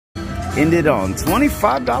Ended on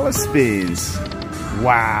 $25 spins.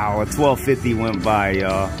 Wow, a $12.50 went by,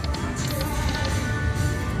 y'all.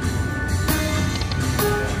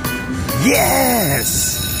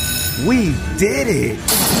 Yes! We did it!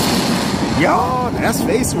 Y'all, that's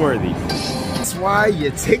face worthy. That's why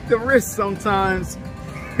you take the risk sometimes.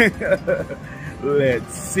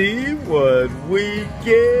 Let's see what we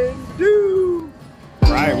can do.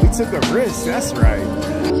 Right, we took a risk, that's right.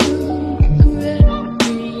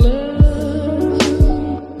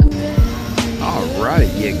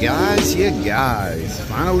 Alright, you guys.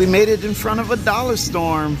 Finally made it in front of a dollar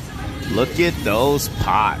storm. Look at those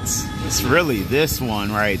pots. It's really this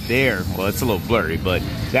one right there. Well, it's a little blurry, but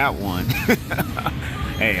that one.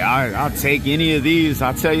 Hey, I'll take any of these,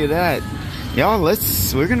 I'll tell you that. Y'all,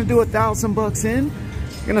 we're gonna do $1,000 in.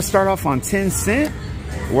 We're gonna start off on 10 cents,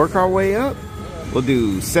 work our way up. We'll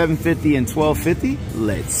do $7.50 and $12.50.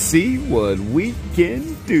 Let's see what we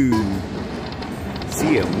can do.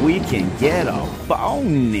 See if we can get a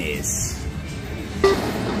bonus.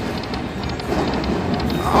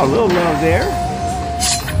 Oh, a little love there.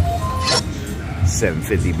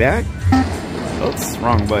 $7.50 back. Oops,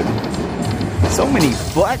 wrong button. So many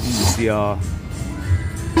buttons, y'all.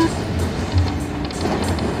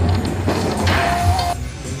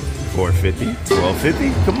 $4.50,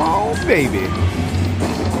 $12.50. Come on, baby.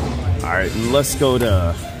 All right, let's go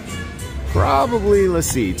to probably, let's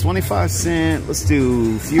see, 25 cents. Let's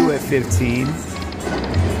do few at 15.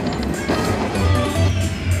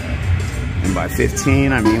 And by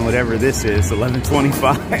 15, I mean whatever this is,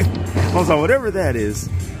 $11.25. Also, whatever that is.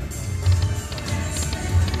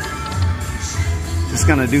 Just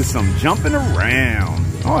gonna do some jumping around.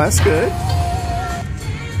 Oh, that's good.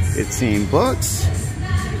 15 bucks.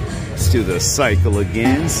 Let's do the cycle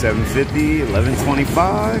again. $7.50,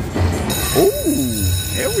 $11.25. Ooh,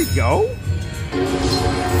 there we go.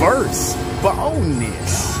 First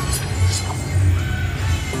bonus.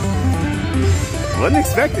 Wasn't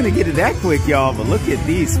expecting to get it that quick, y'all, but look at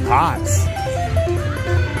these pots.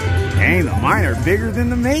 Dang, the minor bigger than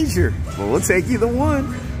the major. But we'll take either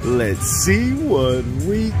one. Let's see what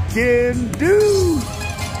we can do.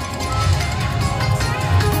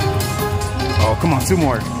 Oh, come on, two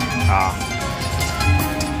more.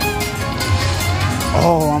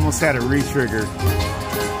 Oh, almost had a re-trigger.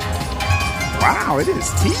 Wow, it is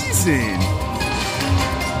teasing.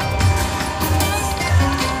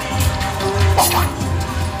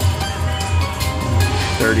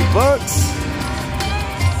 $30.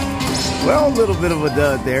 Well, a little bit of a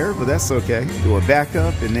dud there, but that's okay. Do a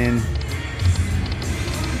backup and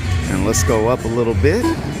let's go up a little bit.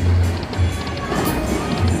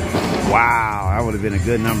 Wow, that would have been a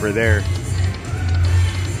good number there.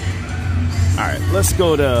 All right, let's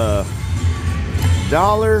go to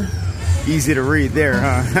dollar. Easy to read there,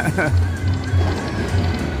 huh?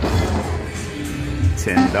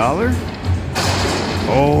 $10.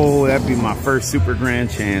 Oh, that'd be my first super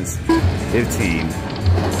grand chance. 15.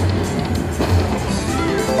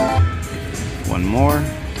 One more.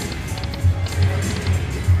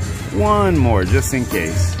 One more, just in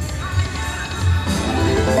case.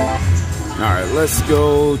 All right, let's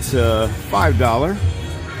go to $5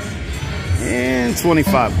 and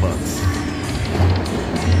 25 bucks.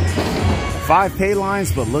 5 pay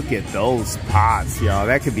lines, but look at those pots, y'all.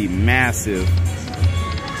 That could be massive.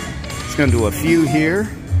 Just gonna do a few here,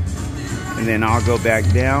 and then I'll go back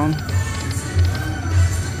down.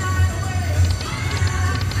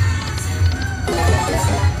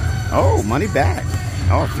 Oh, money back.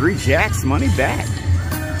 Oh, 3 jacks, money back.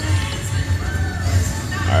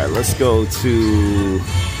 All right, let's go to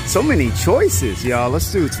so many choices, y'all.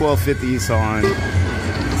 Let's do 12.50s on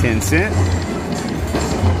 10 cents.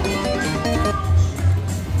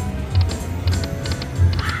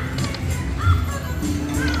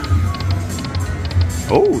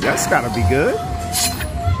 Oh, that's gotta be good.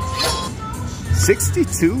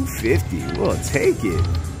 $62.50. We'll take it.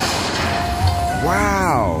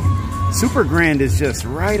 Wow. Super Grand is just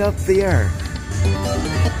right up there.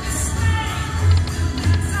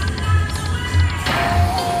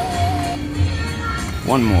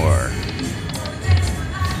 One more.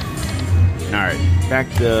 All right,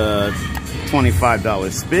 back to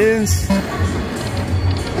 $25 spins.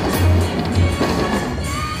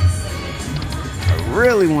 I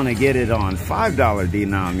really want to get it on $5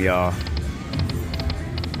 denom, y'all.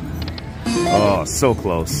 Oh, so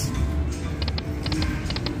close.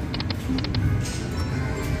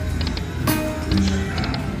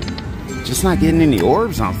 Just not getting any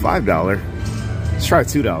orbs on $5. Let's try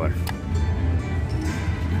 $2.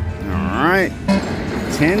 All right,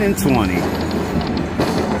 10 and 20.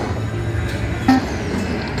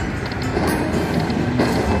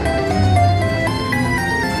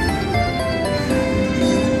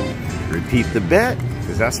 repeat the bet,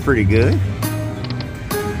 because that's pretty good.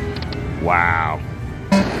 Wow.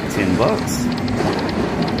 10 bucks.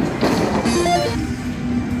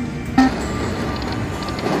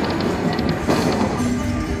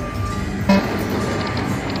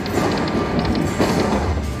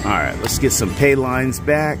 All right, let's get some pay lines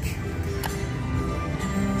back.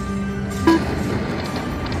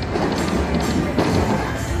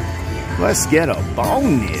 Let's get a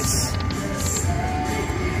bonus.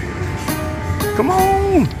 Come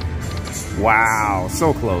on. Wow,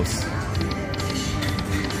 so close.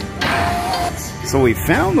 So we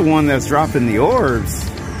found the one that's dropping the orbs.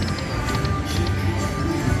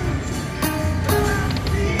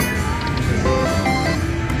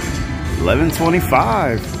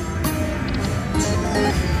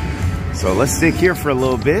 $11.25. So let's stick here for a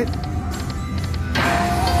little bit.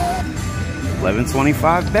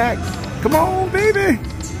 $11.25 back. Come on, baby.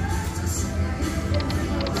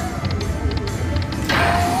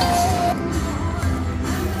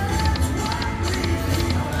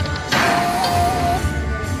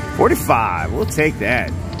 $45. We'll take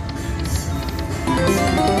that.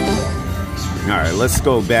 All right, let's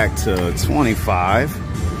go back to 25.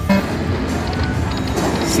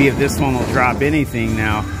 See if this one will drop anything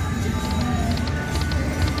now.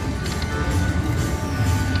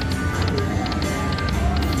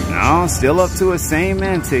 No, still up to his same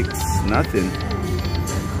antics. Nothing.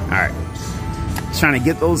 All right. Trying to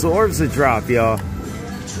get those orbs to drop, y'all.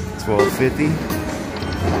 $12.50.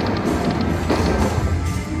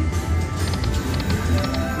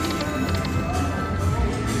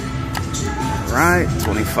 Right,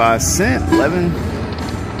 25 cents, 11.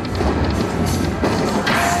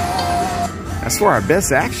 That's where our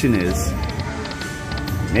best action is.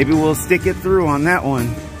 Maybe we'll stick it through on that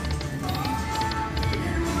one.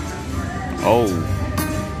 Oh.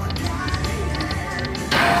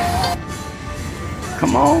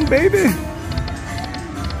 Come on, baby.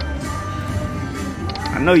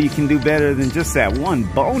 I know you can do better than just that one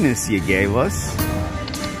bonus you gave us.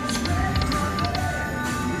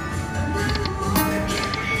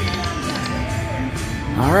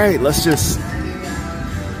 All right, let's just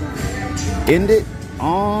end it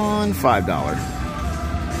on $5.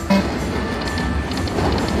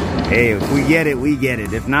 Hey, if we get it, we get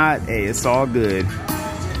it. If not, hey, it's all good.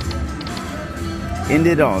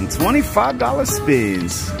 Ended on $25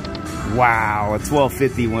 spins. Wow, a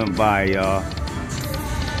 $12.50 went by, y'all.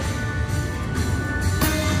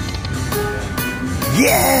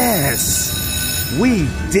 Yes! We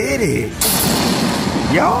did it!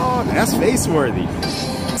 Y'all, that's face worthy.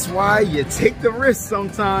 That's why you take the risk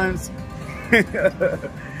sometimes.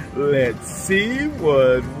 Let's see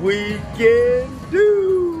what we can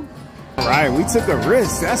do. All right, we took a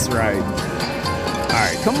risk, that's right. All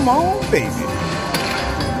right, come on, baby.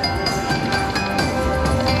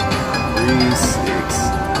 3, 6.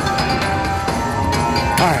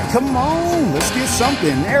 All right, come on, let's get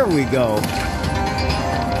something. There we go.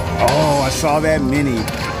 Oh, I saw that mini.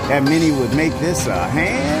 That mini would make this a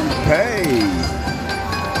hand pay.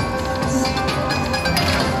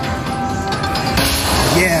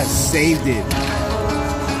 Yes, saved it.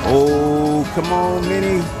 Oh, come on,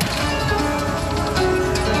 mini.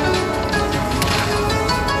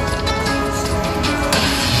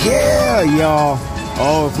 Yeah, y'all.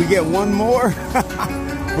 Oh, if we get one more,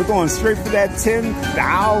 we're going straight for that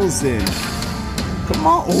 10,000. Come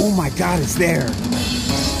on. Oh my God, it's there.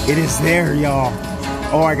 It is there, y'all.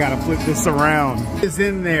 Oh, I gotta flip this around. It's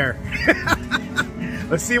in there.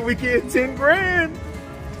 Let's see if we can get 10 grand.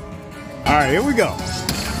 All right, here we go.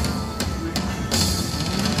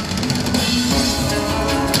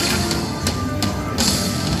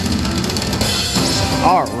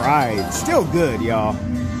 All right, still good, y'all.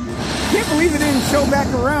 Can't believe it didn't show back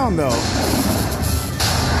around, though.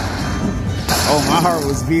 Oh, my heart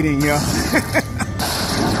was beating, y'all.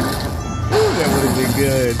 That would have been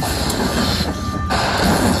good.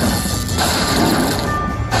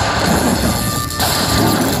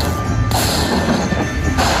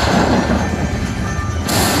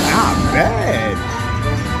 Not bad.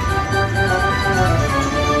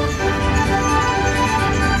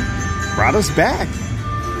 Brought us back.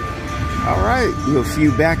 All right, do a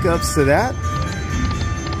few backups to that.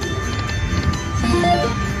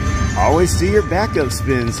 Always do your backup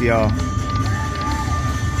spins, y'all.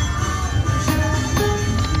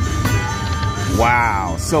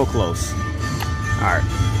 Wow, so close. All right,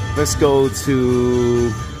 let's go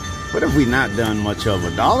to, what have we not done much of?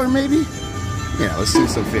 $1 maybe? Yeah, let's do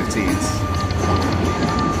some 15s.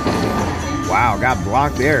 Wow, got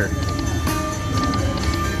blocked there.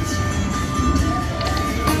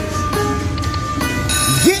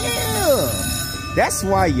 Yeah! That's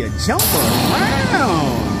why you jump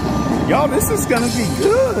around. Y'all, this is gonna be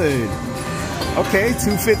good. Okay,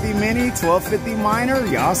 250 mini, 1250 minor.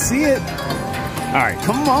 Y'all see it. All right,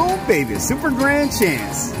 come on, baby. Super grand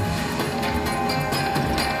chance.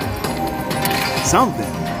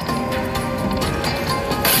 Something.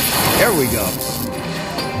 There we go.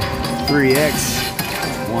 3X,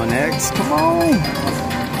 1X, come on.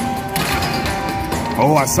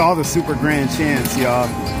 Oh, I saw the super grand chance, y'all.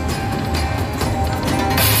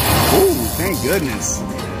 Ooh, thank goodness.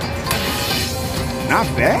 Not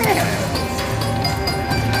bad.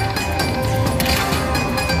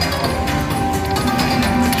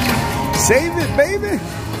 Save it, baby.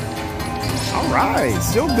 All right,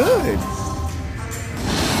 still good.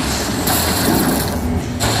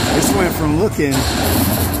 This went from looking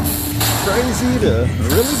crazy to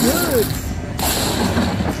really good.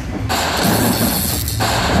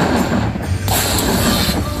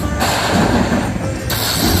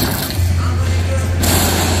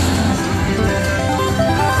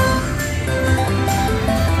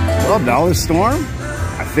 Well, Dollar Storm,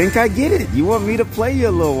 I think I get it. You want me to play you a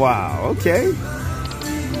little while. Okay.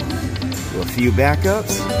 Do a few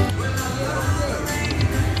backups.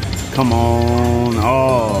 Come on.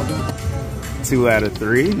 Oh, 2 out of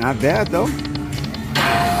 3. Not bad, though.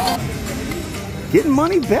 Getting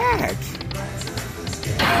money back.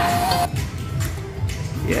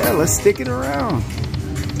 Yeah, let's stick it around.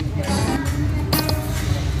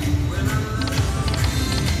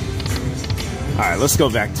 All right, let's go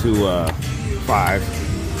back to 5.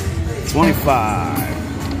 25.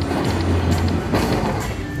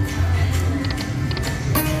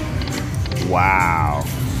 Wow.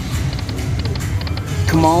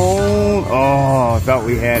 Come on. Oh, I thought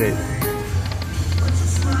we had it.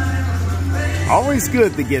 Always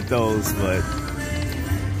good to get those, but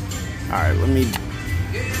all right,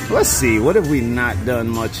 let's see. What have we not done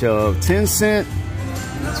much of? 10 cent,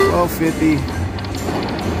 12.50.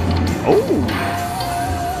 Oh,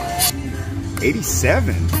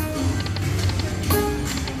 87.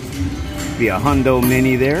 Be a hundo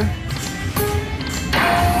mini there.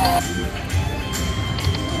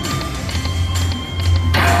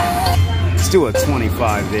 Let's do a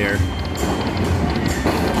 25 there.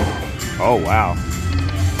 Oh, wow.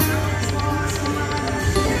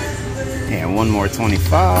 And one more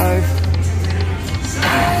 25.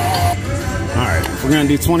 All right, if we're gonna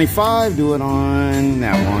do 25, do it on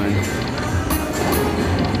that one.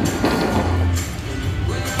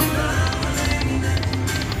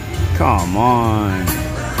 Come on.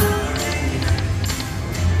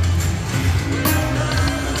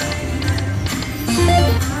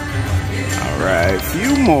 All right, a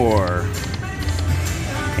few more.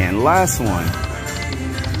 And last one.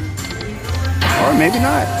 Or maybe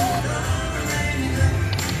not.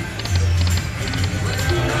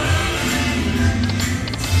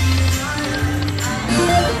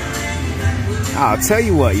 I'll tell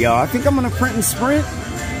you what, y'all. I think I'm going to print and sprint.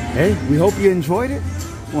 Hey, we hope you enjoyed it.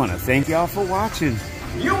 I want to thank y'all for watching.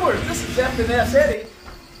 Viewers, this is FNS Eddie,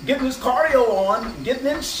 getting his cardio on, getting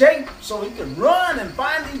in shape so he can run and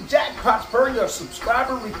find these jackpots per your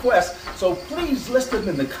subscriber request. So please list them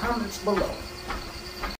in the comments below.